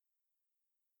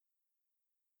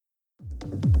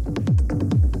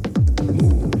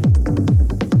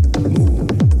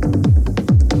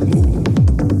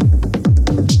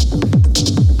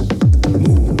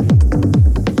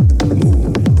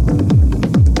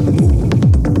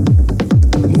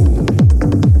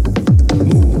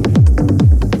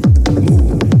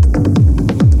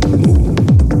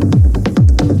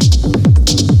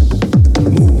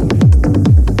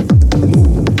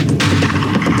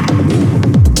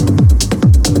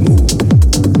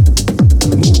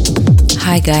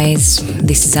Hi guys,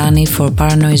 this is Annē for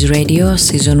Paranoise Radio,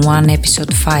 Season 1,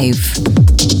 Episode 5.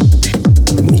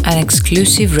 An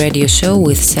exclusive radio show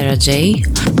with Sarah J.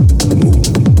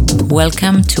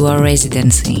 Welcome to our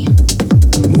residency.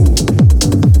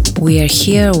 We are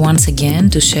here once again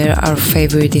to share our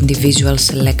favorite individual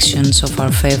selections of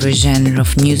our favorite genre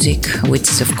of music, which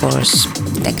is of course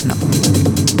techno.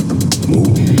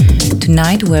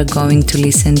 Tonight we're going to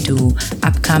listen to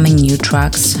upcoming new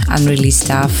tracks, unreleased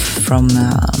stuff from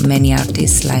many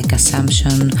artists like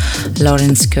Assumption,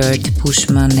 Lawrence Kurt,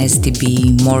 Pushman,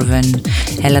 SDB, Morven,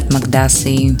 Elat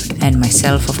Magdassi, and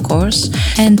myself of course,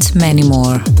 and many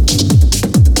more.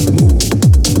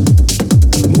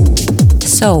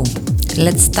 So,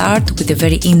 let's start with a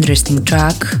very interesting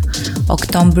track,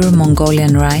 October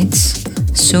Mongolian Rights,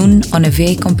 soon on a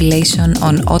VA compilation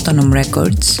on Autonom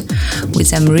Records,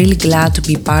 which I'm really glad to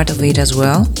be part of it as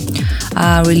well.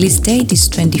 Release date is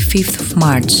 25th of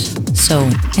March, so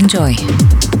enjoy!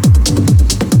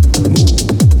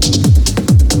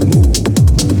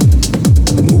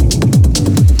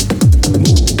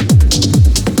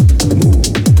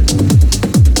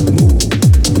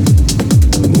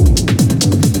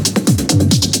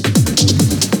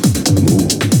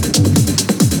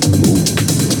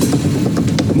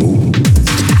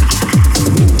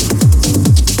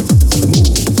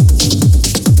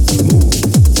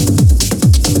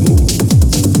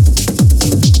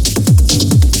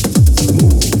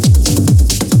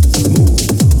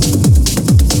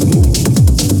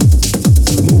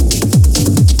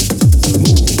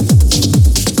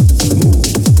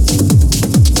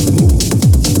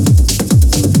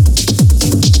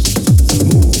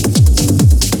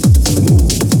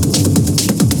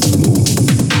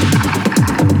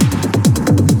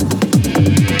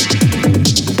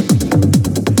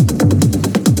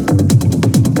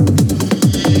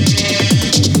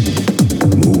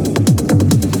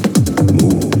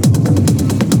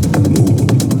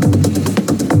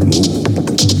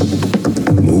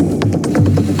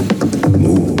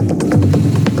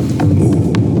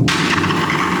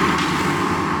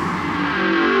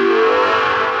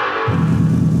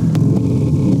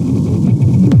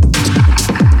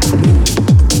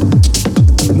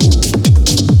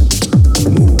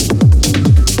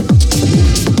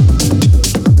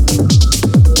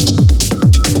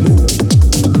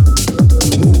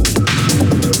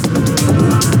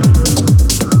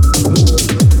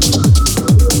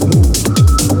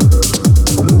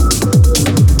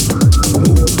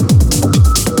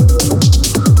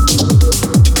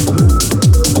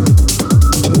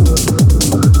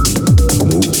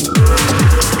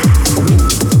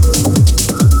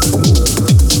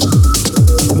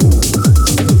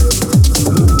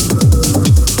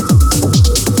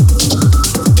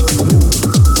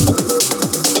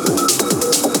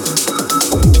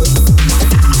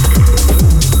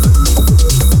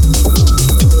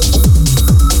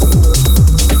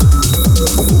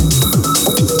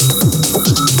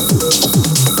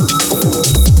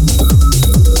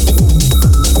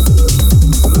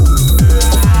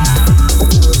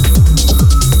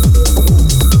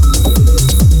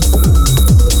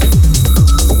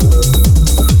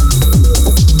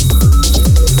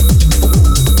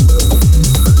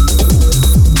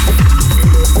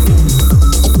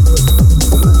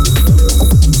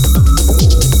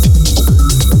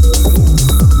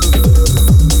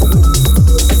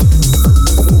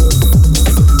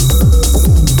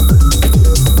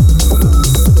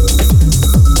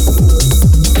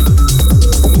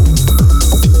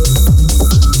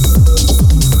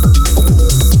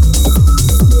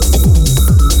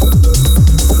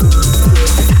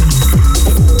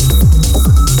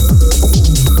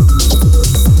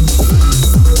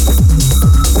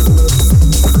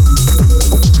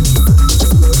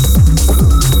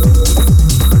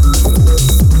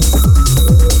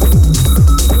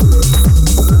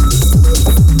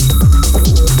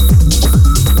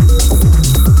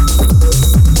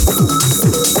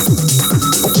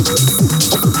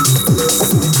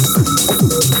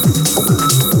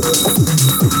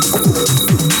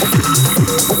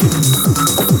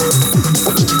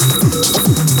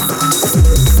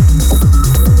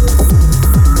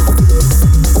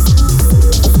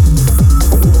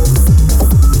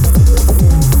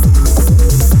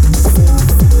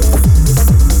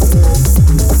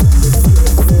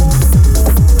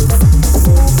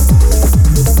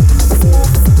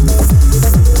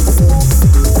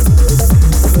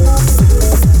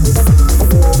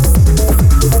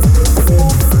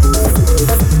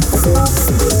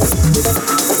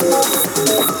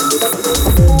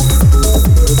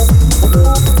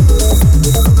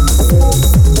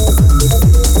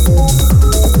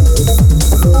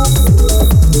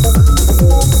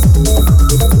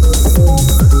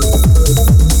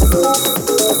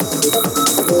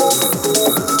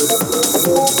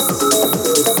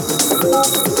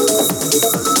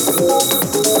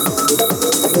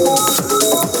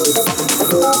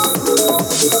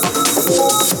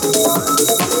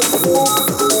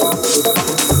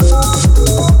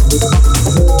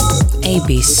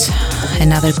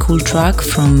 another cool track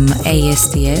from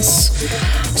ASTS,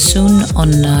 soon on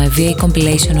a VA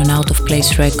compilation on Out of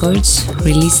Place Records.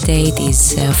 Release date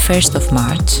is 1st of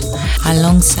March,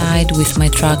 alongside with my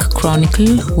track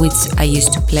Chronicle, which I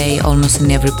used to play almost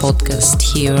in every podcast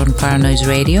here on Paranoise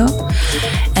Radio.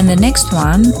 And the next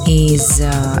one is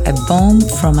a bomb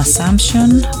from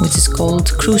Assumption, which is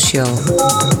called Crucial.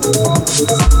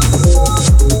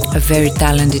 A very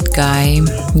talented guy,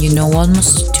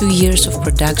 almost 2 years of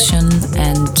production,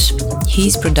 and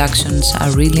his productions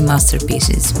are really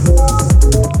masterpieces.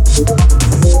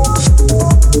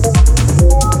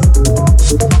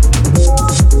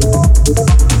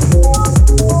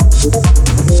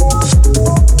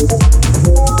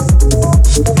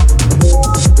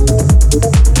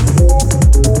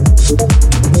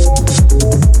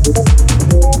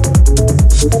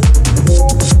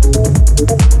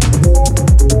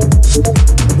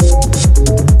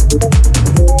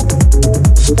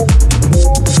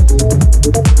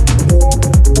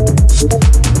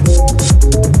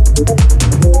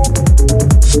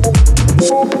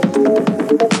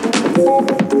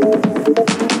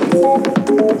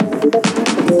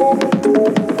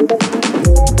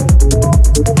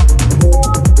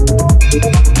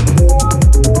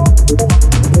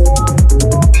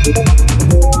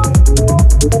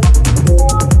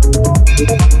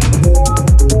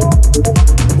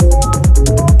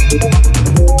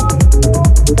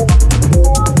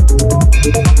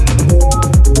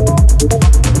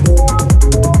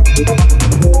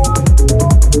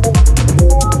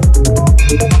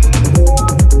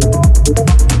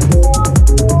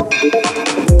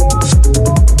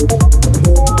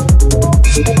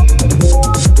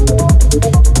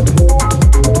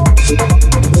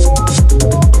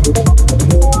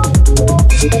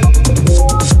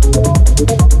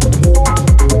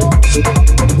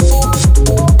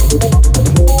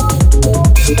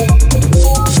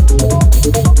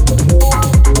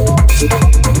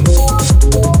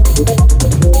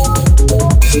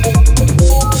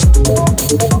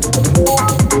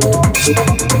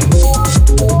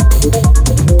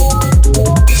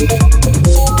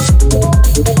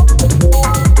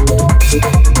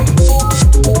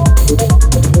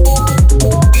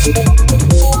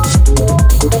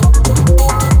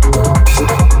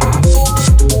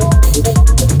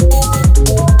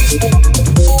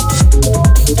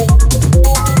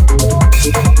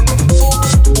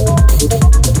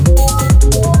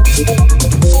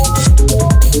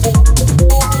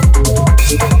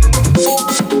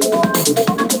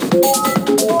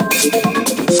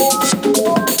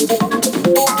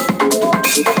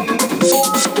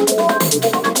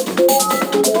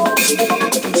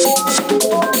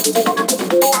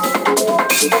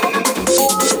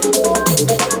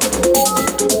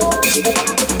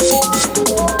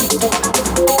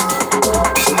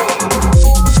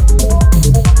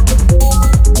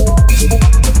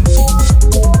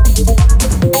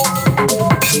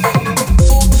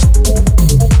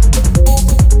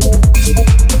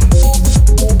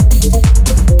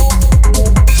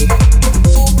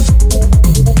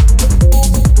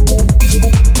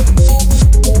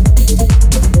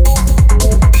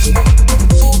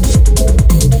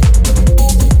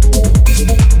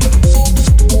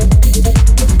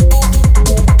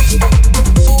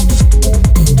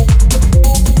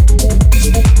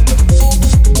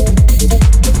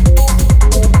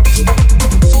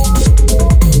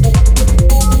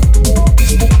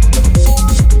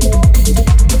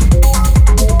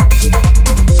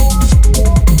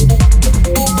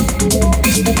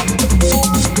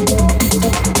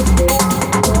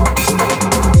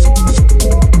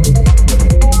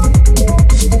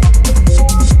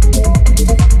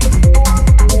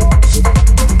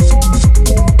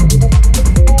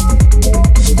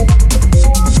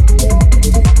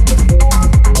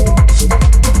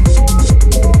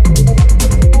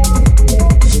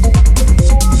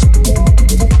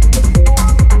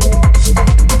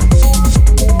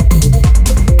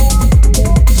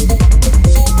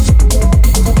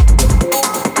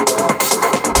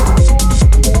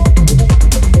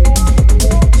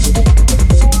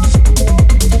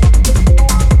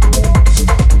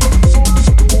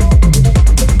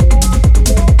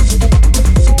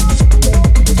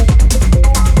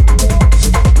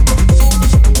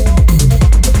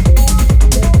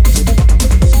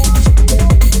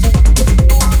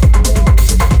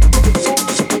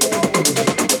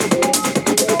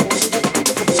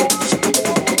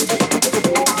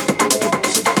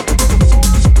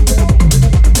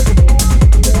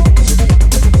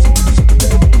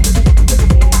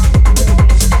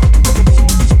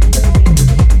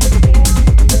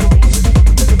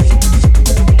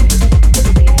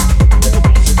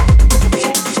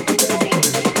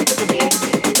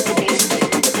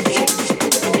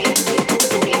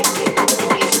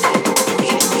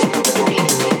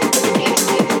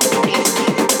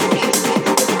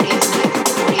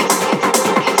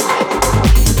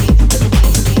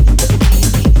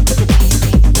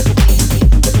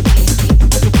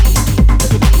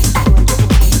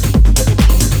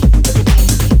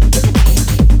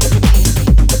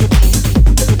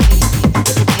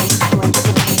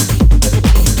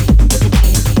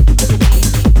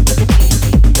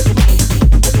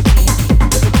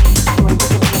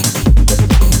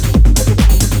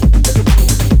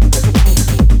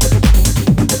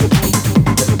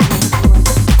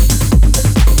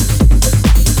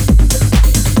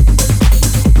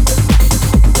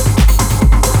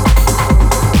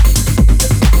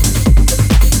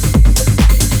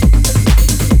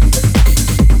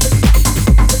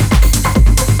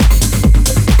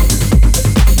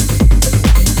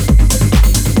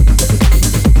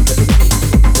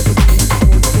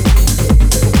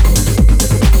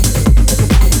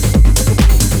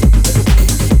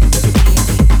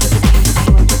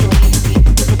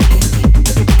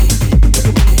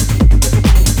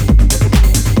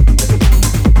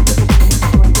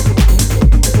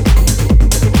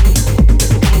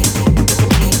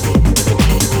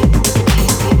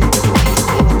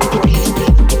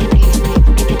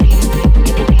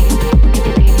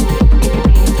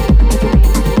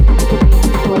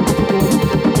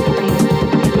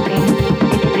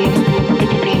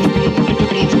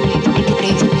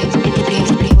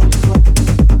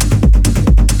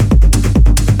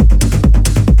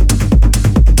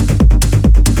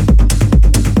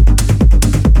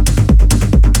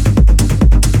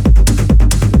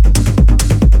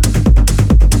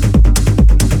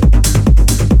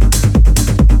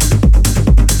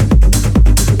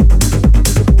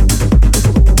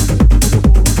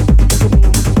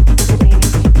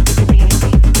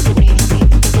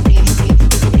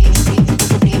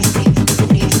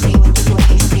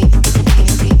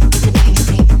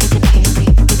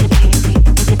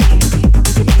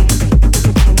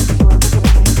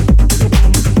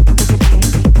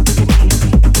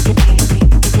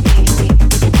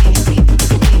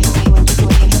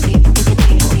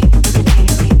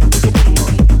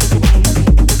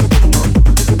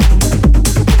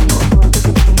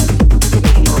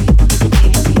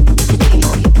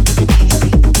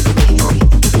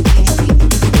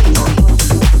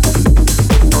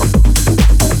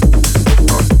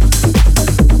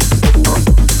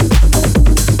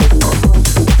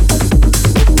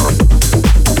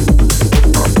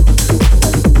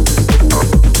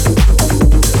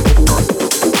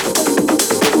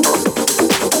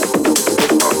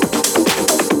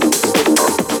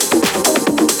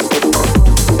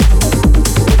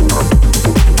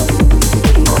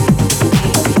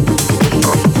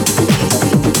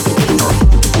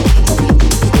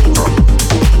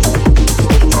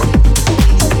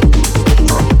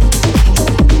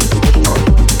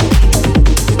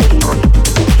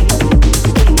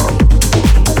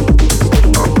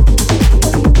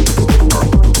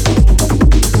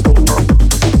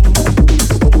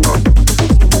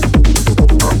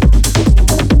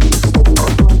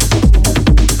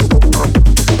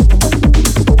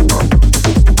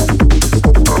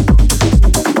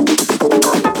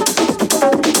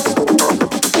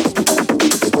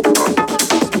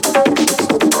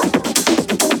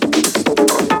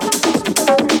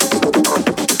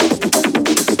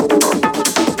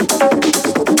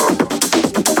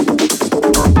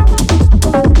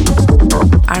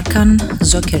 American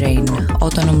Zokerane,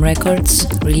 Autonom Records,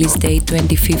 release date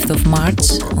 25th of March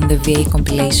on the VA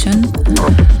compilation.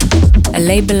 A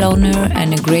label owner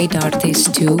and a great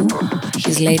artist too.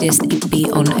 His latest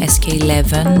EP on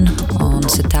SK11 on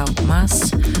Set Out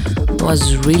Mass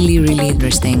was really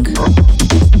interesting.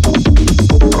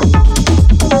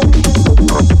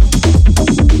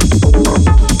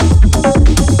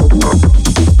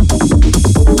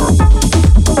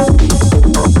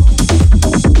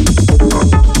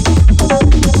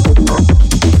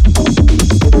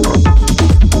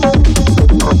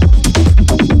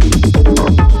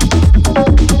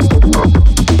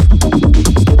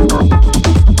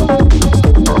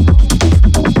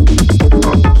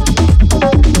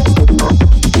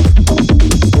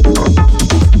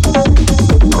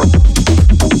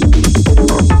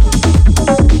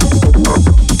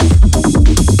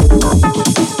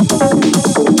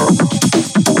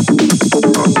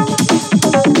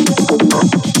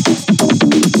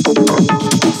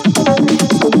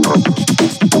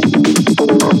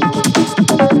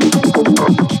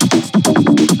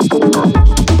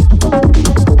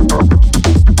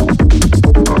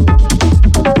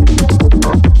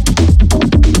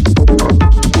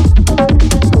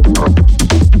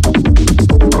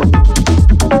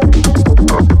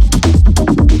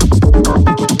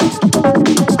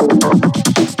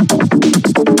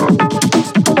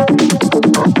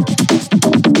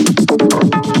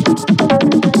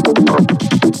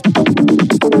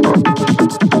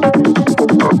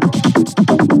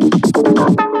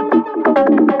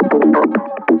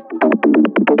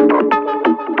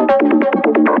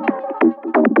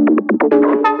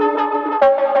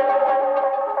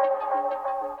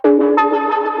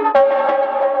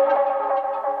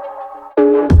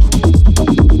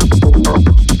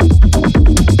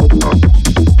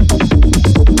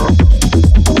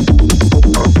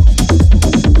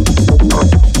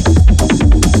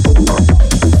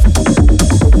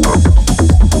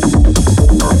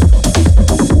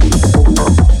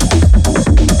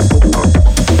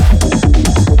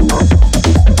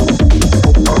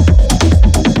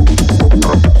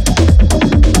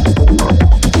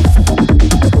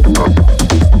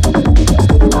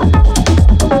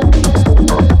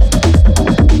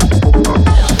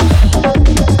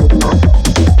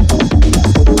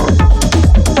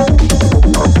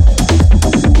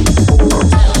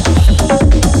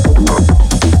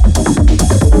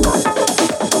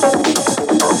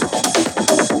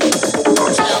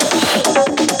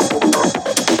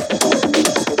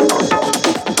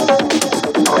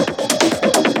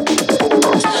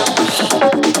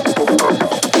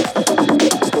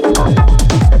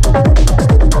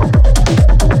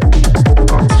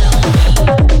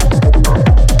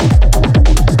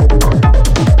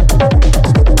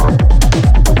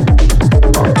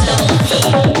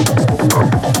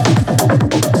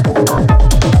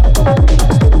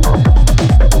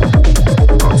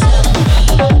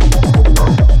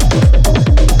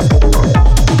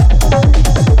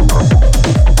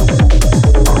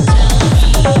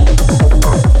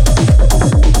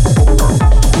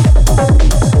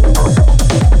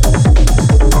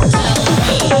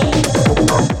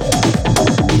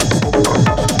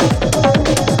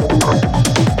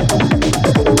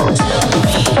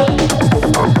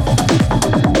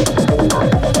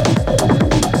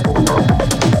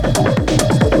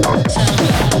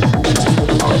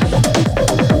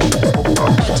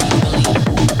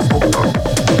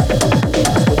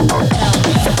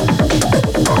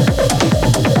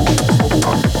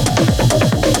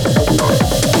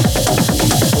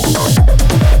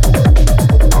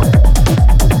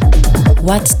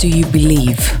 What Do You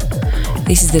Believe?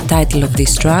 This is the title of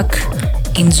this track,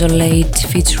 Insolate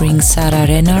featuring Sarah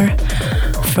Renner,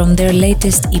 from their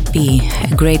latest EP,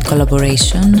 a great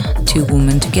collaboration, two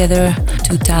women together,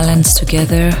 two talents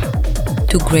together,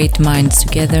 two great minds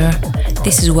together.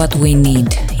 This is what we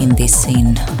need in this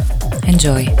scene.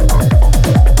 Enjoy.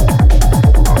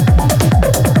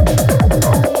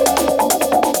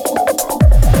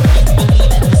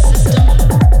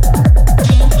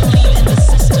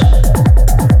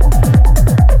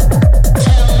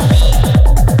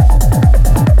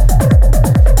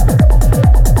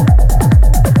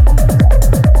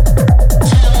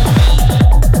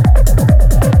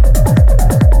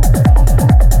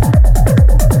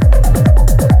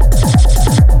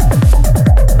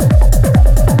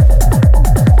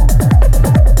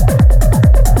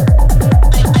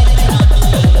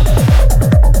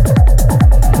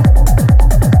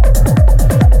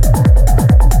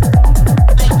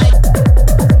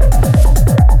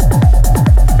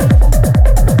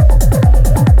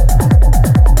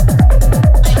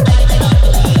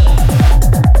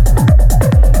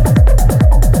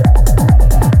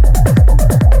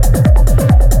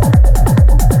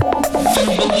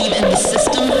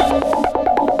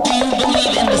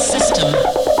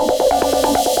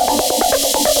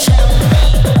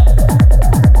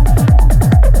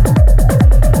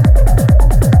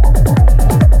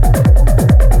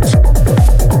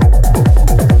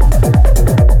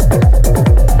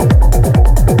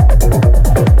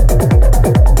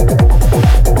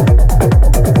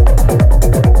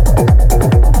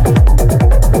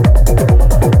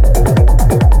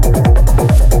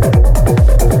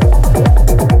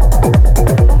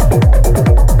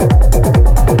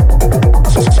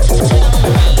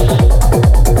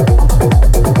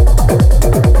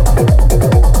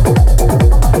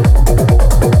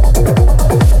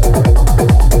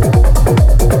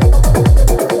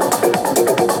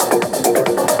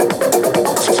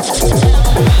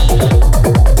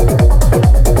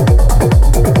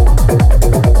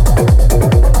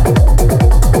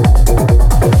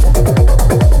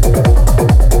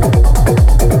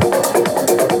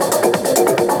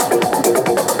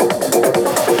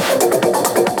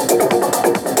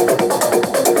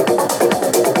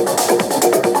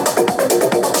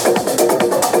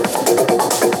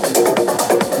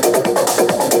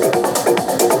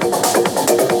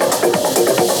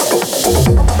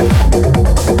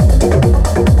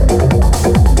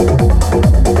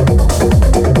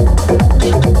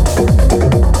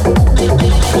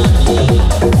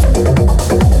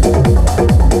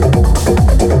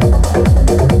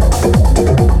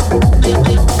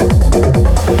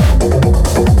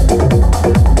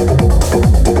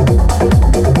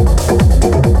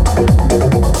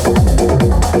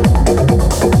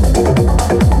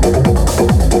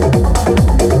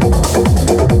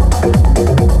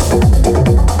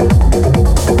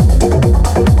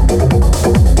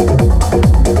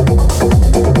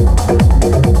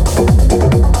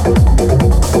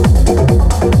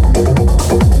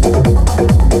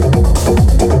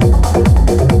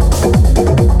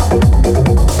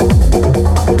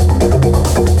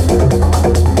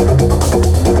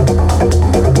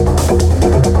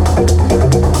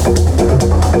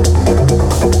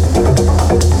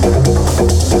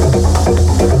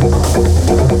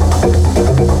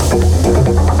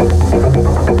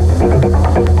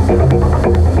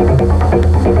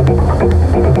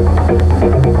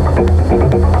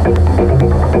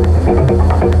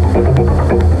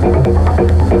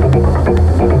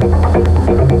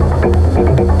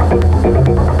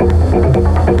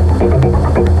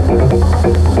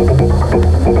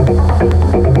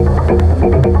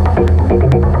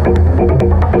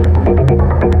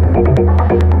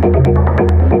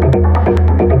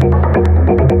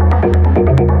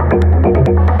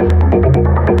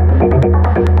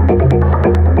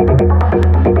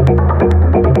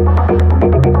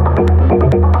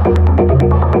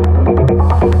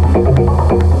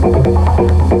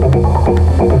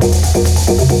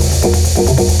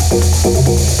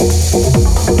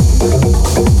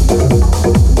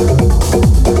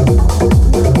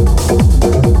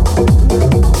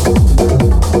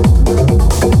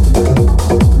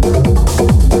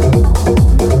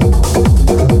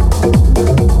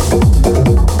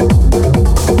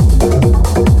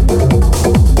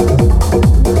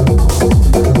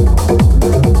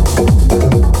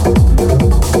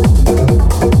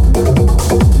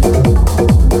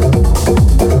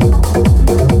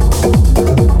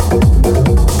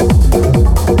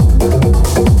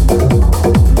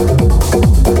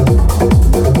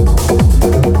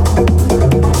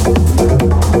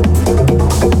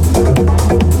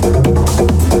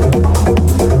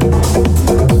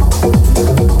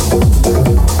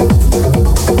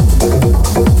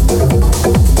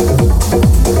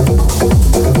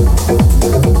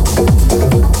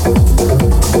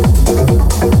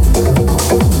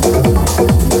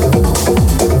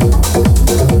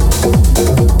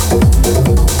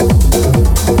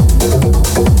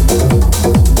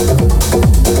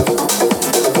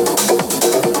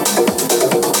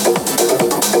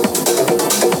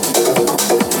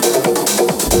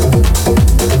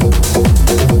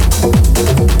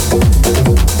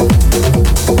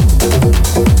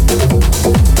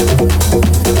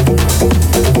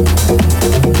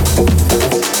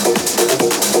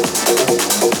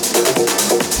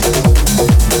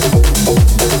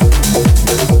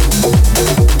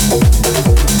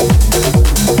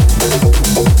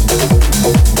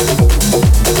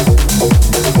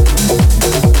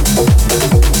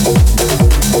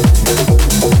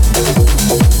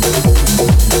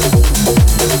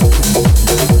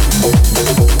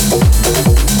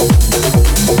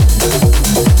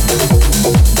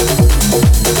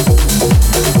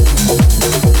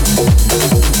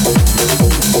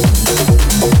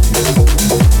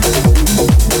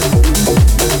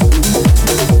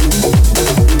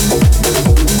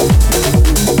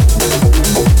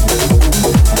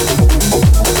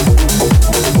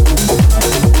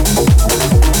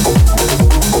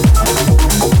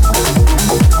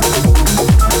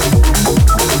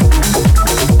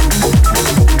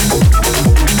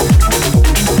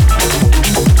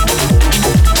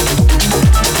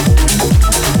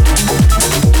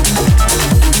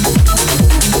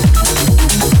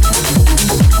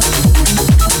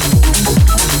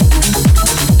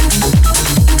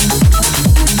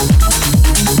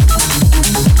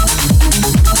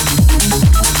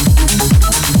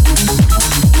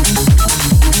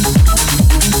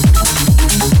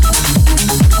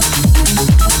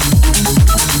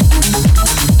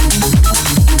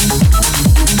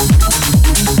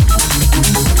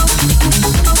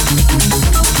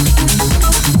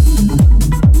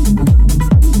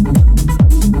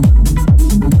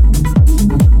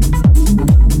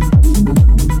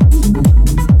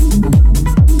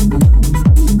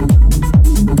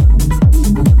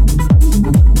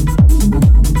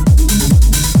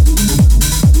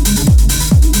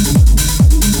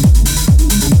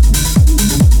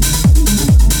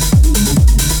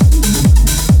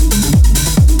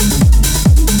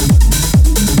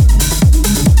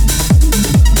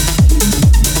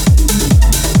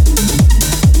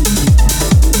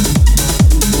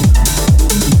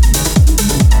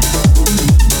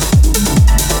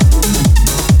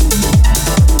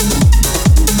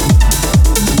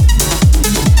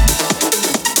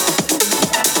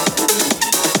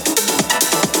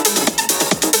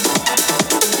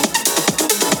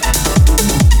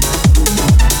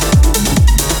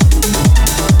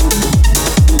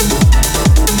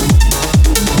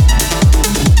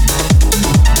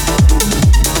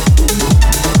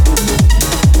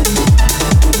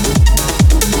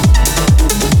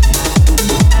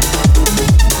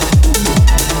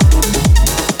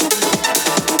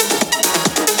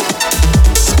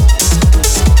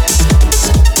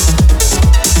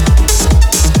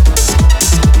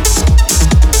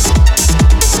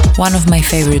 One of my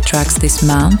favorite tracks this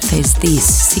month is this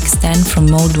 610 from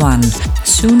Mode 1,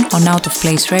 soon on Out of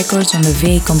Place Records on the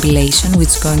VA compilation, which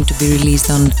is going to be released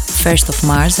on 1st of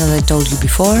March, as I told you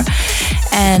before.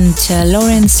 And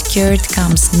Lawrence Kurt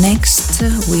comes next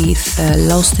with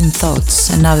Lost in Thoughts,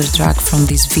 another track from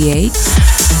this VA.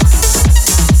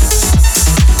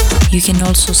 You can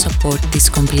also support this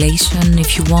compilation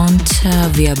if you want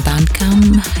via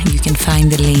Bandcamp. You can find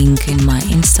the link in my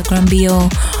Instagram bio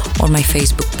or my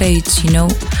Facebook page,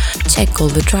 Check all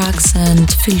the tracks and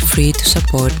feel free to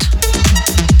support.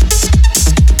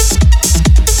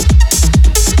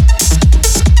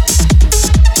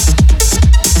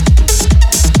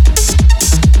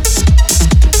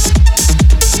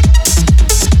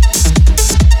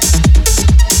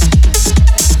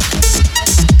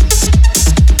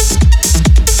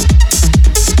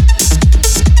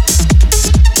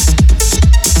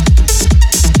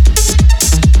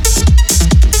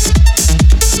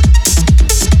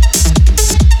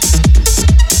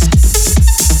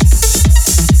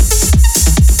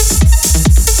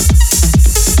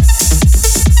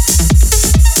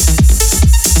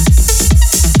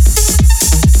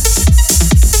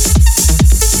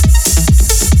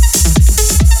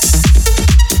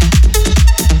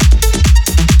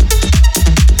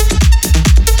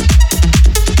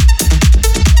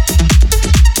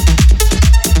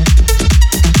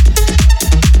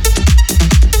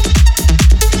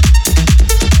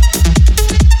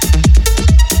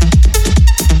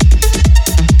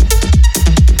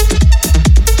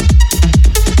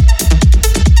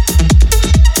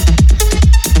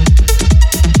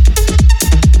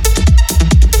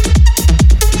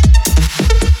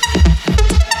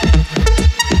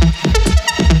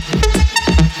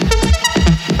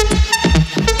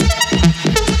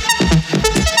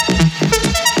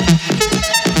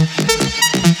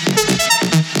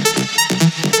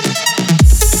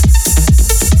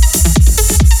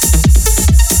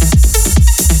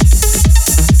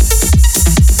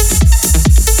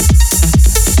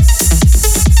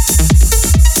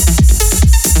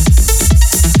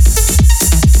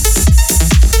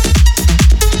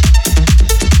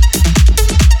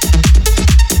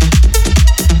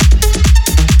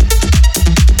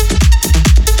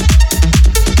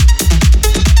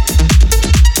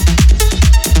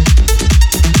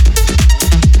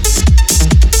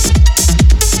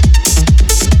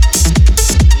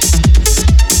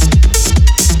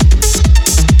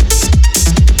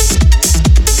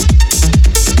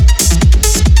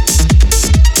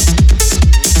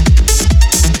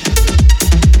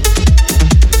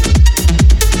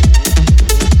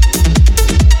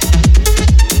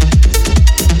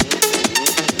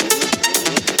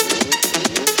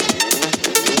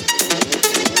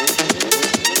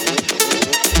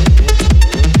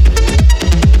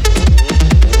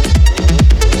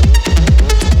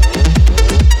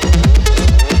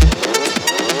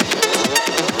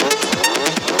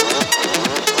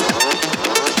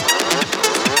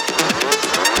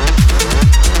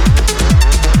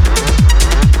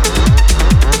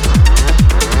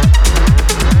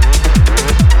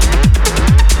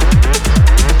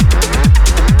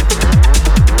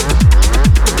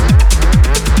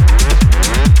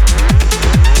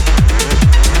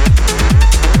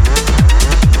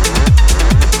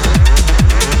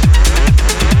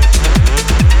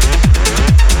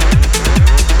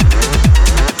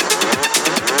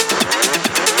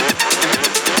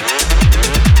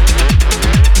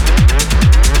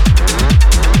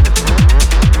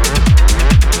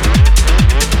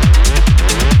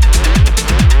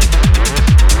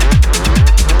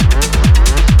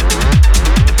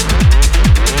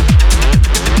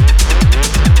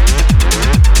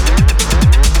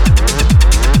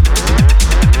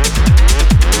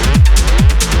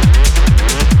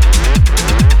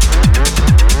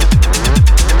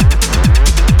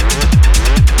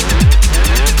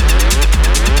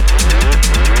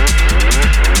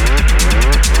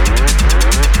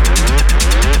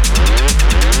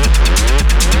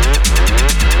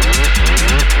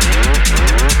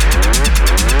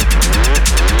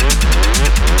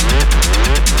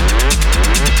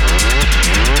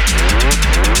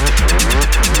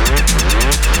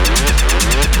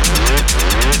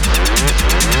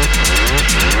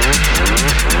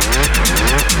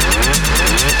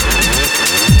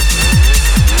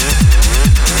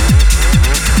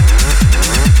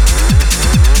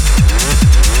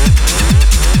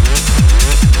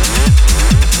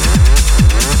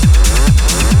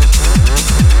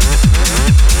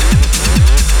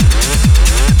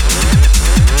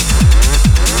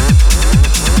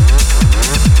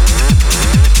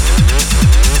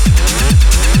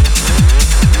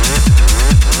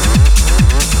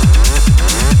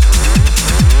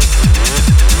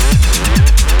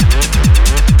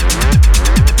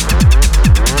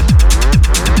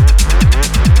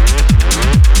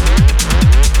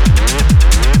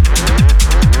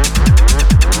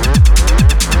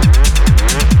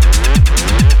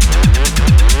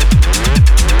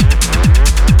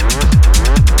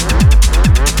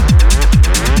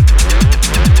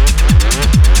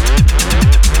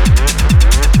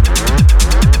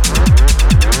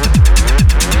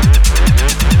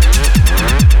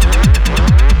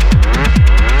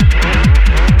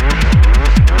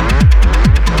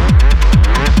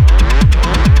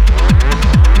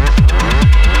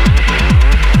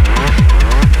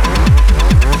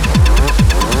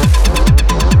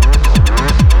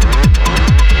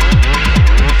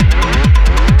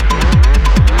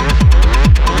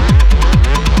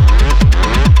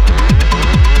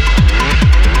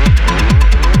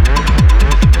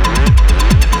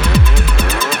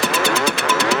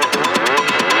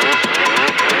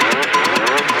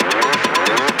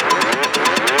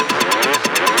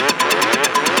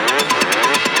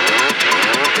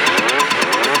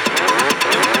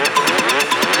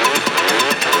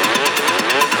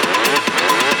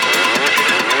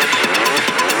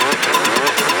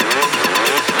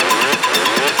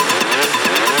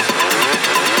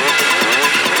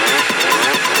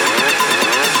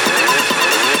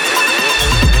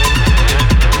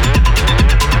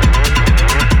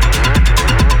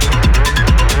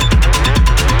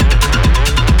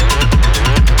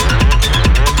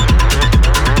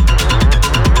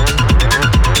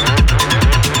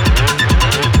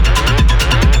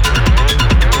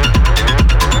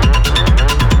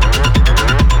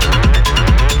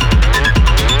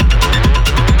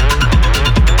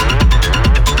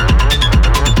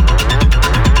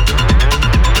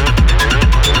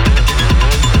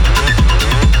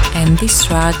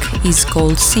 is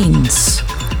called Scenes,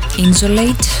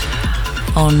 Insolate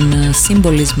on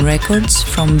Symbolism Records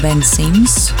from Ben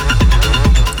Sims.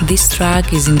 This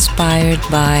track is inspired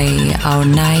by our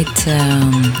night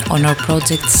on our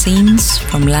project Scenes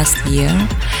from last year,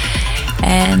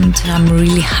 and I'm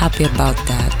really happy about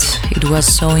that. It was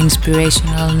so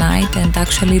inspirational night, and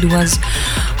actually it was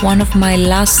one of my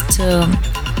last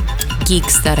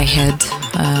gigs that I had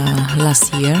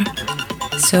last year.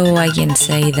 So I can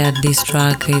say that this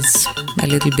track is a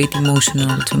little bit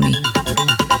emotional to me.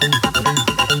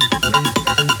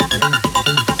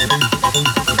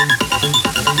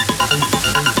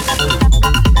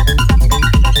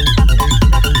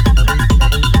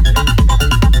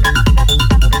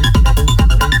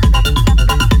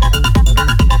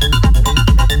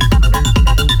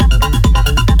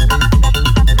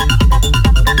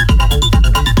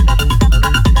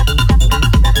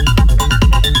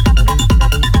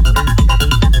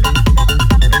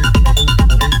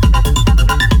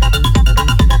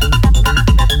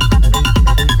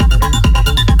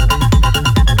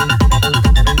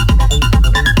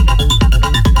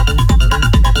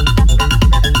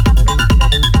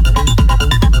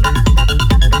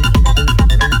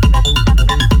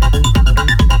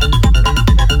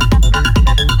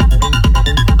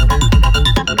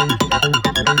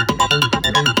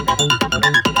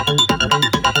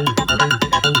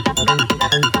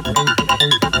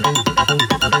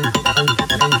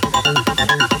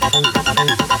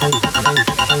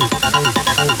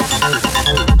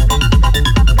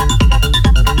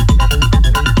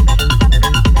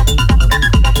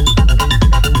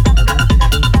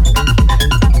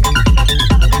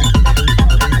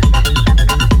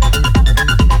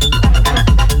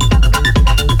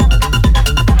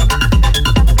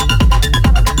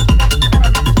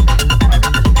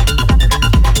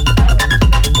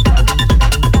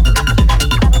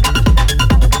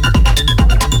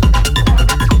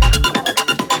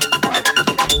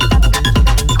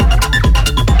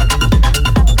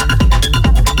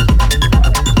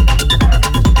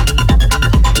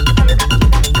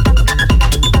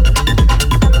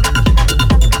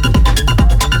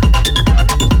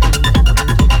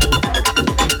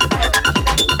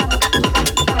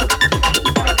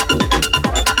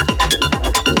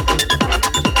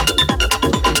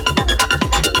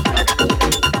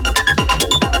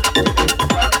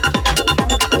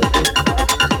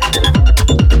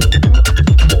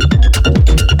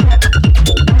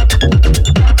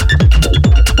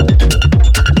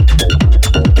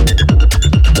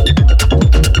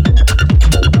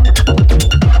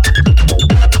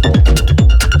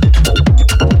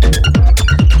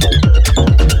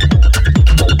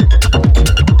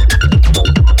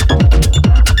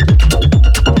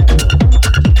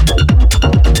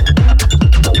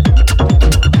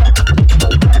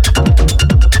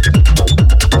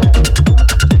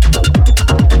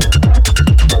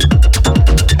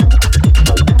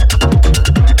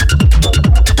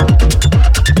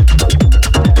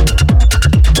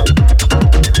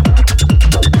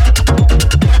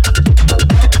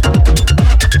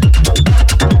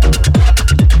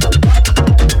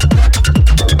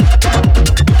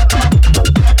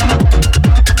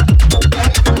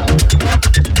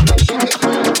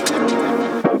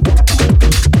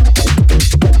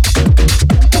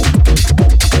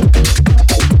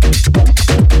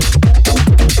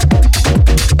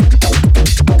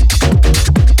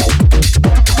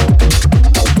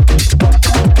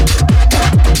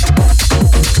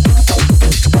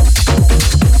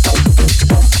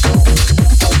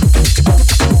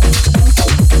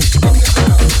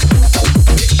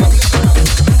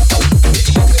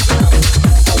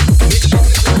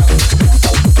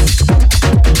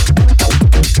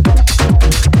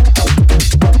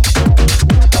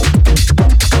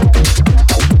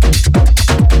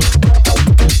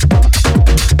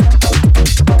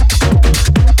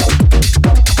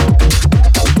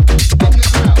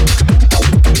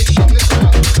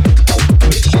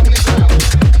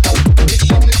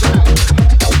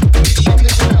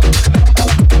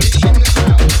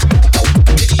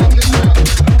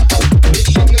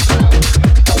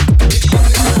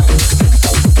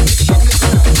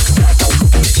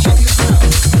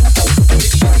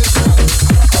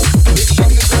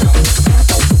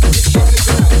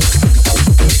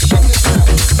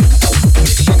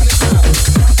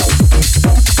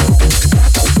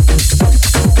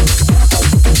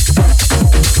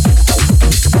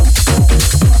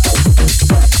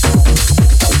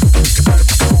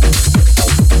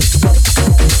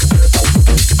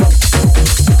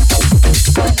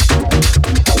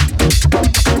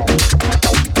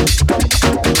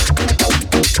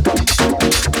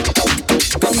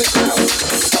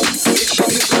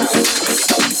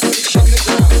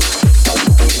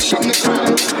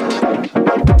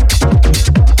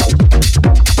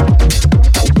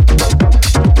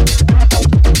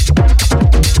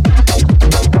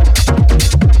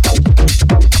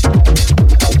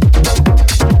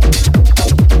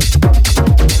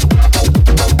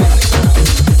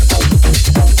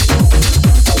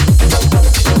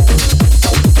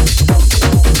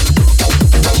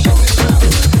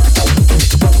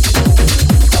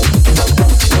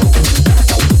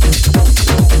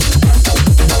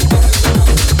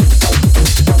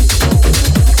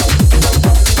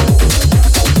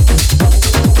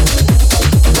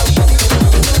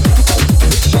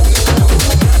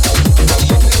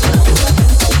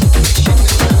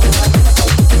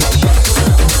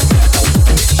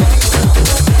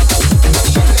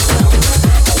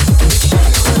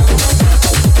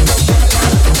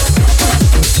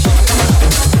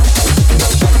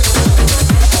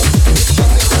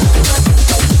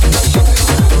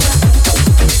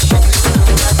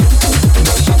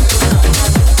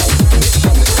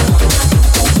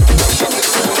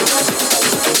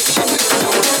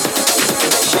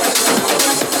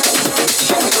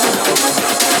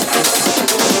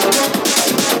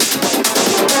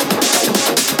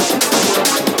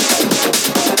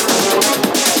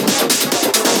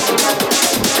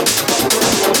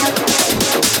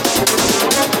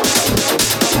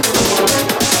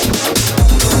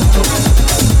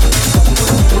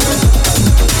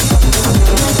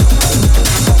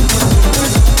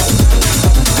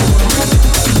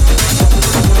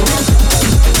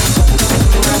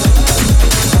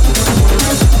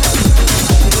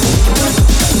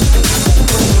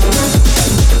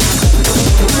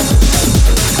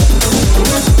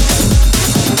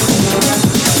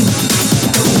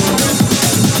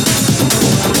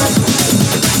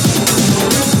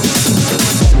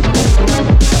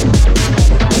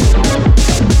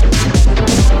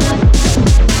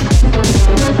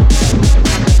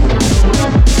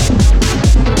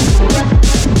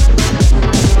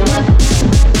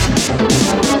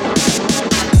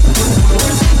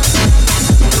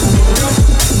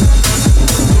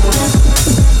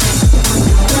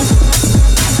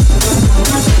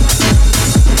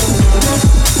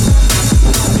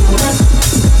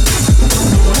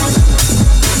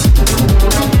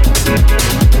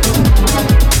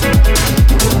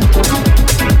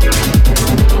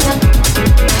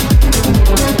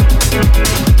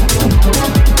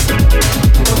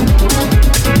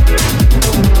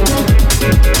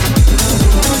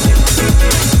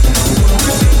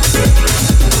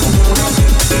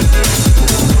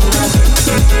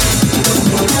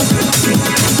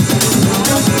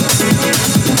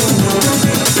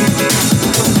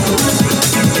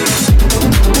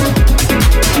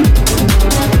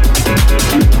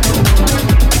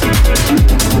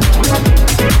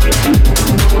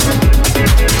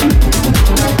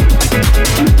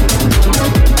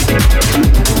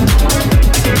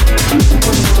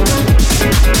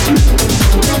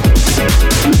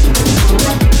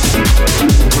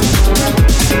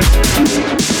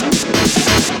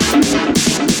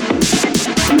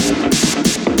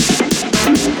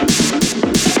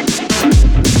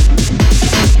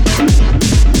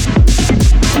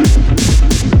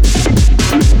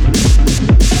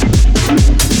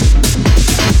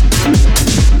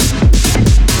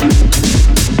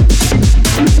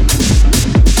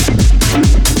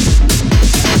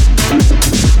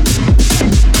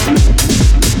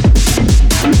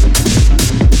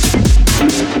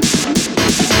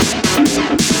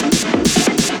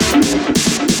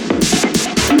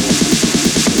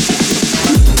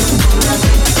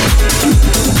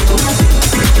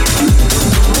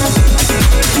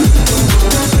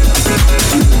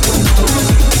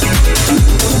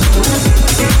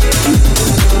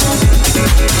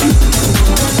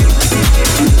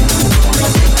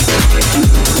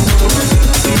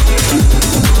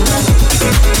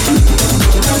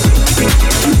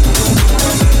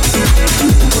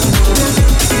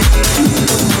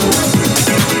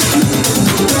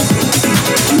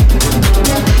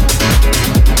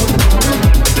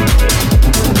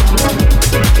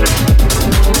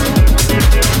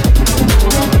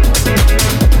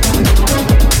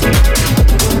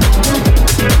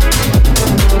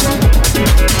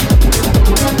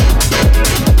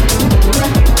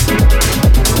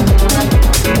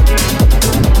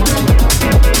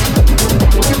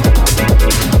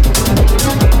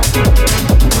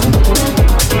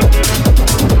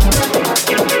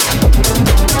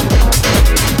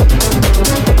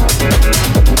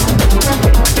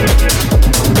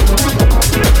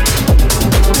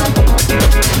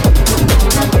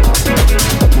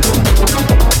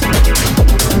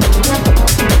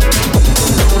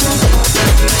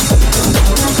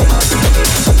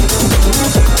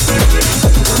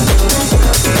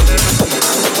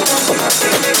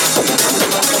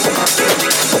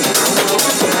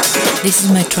 This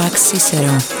is my track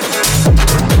Cicero.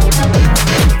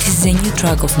 This is a new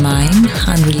track of mine,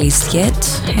 unreleased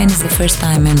yet, and it's the first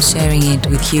time I'm sharing it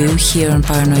with you here on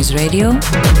Paranoise Radio.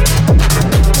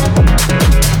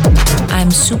 I'm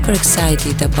super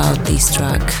excited about this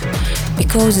track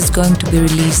because it's going to be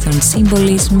released on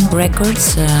Symbolism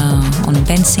Records on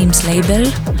Ben Sims label,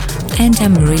 and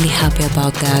I'm really happy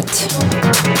about that.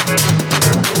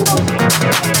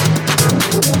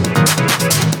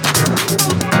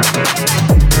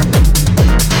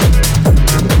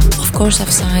 Of course,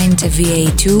 I've signed a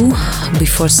VA2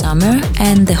 before summer,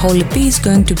 and the whole EP is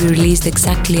going to be released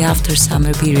exactly after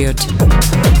summer period.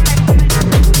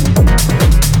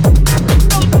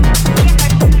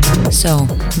 So,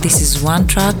 this is one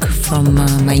track from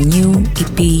my new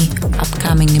EP,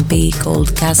 upcoming EP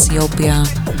called Cassiopeia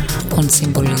on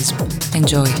Symbolism.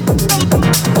 Enjoy.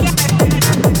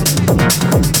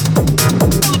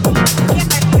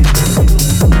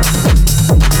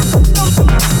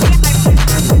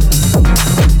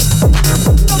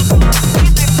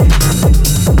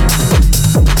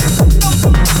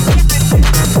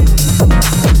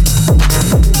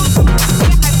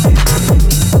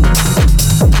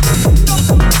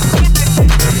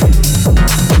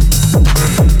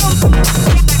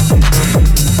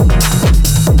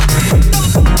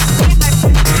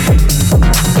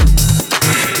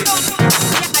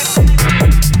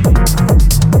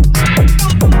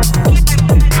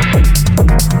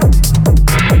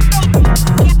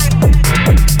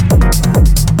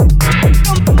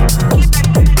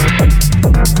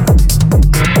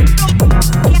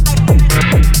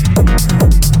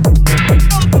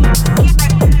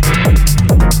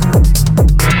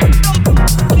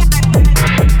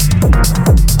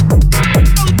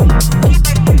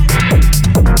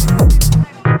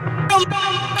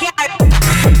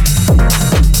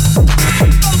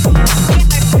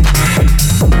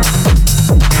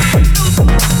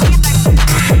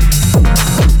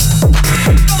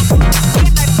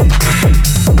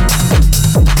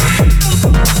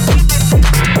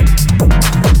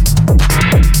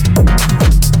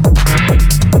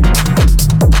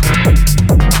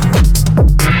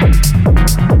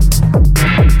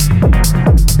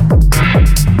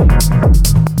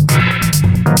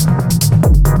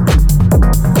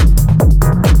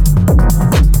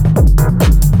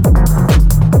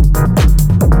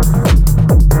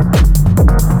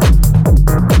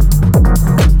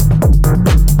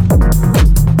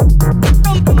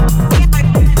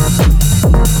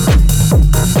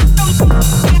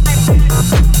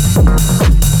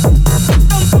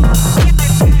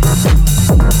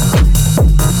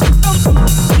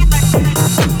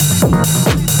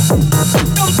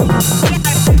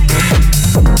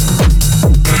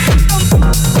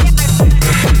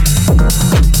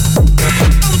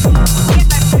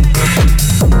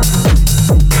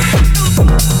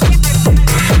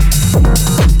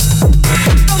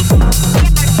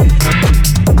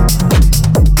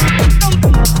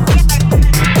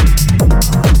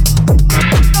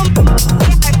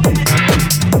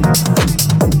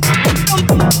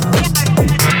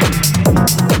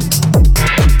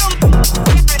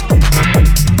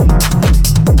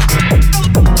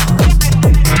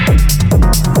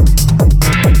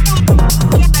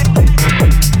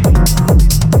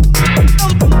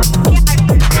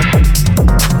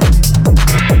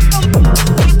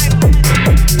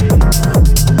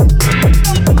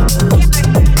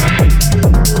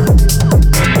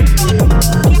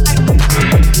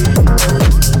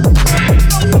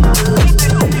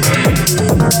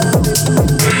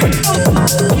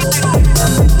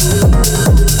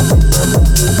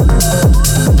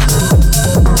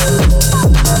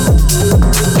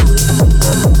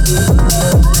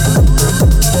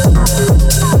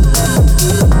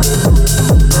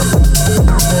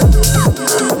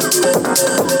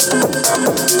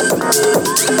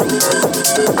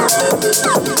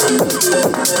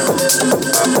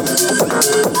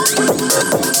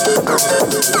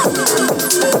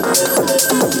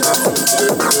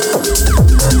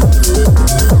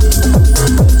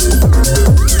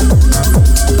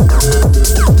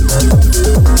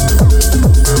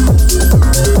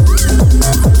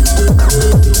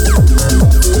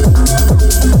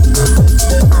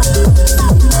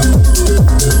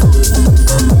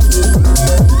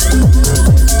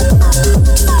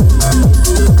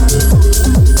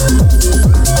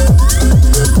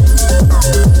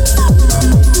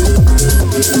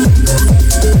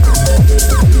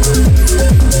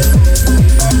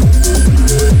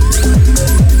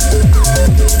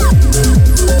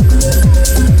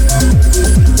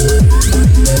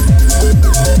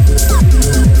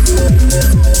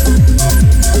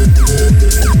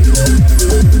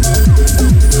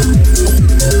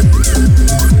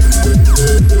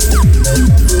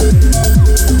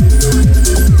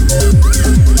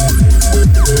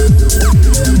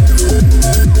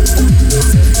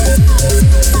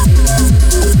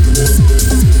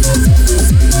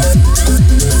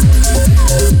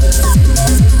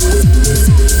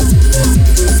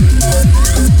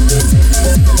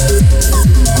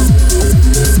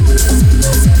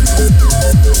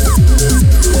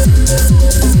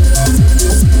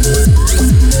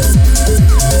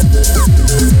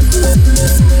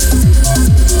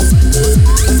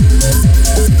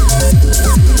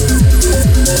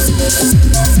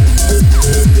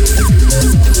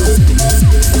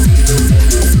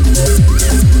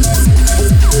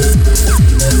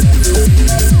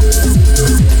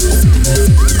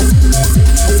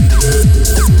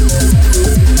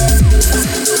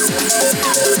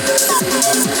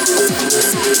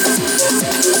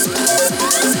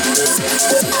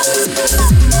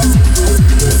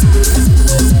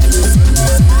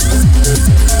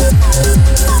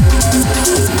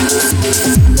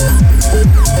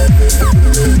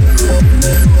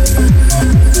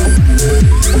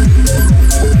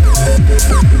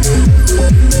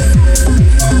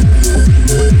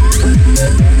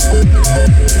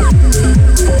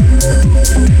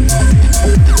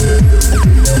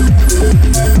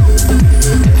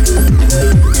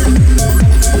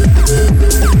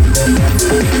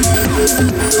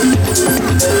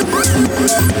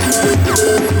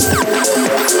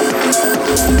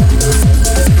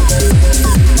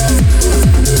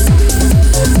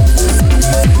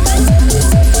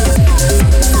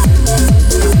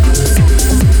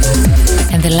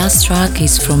 Track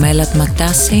is from Elat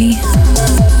Makdassi.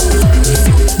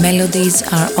 Melodies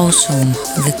are awesome,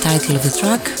 the title of the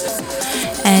track.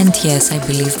 And yes, I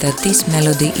believe that this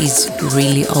melody is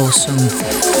really awesome.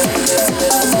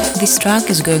 This track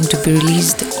is going to be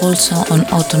released also on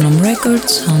Autonom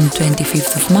Records on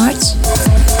 25th of March.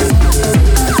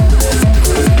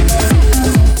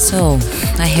 So,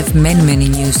 I have many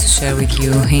news to share with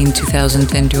you in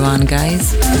 2021,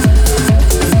 guys.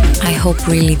 I hope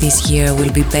really this year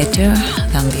will be better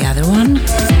than the other one.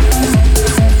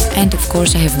 And of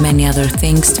course I have many other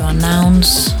things to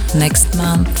announce next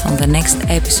month on the next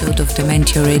episode of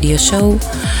Dementia radio show.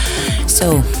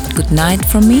 So, good night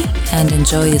from me and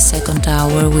enjoy the second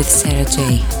hour with Sarah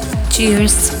J.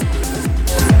 Cheers!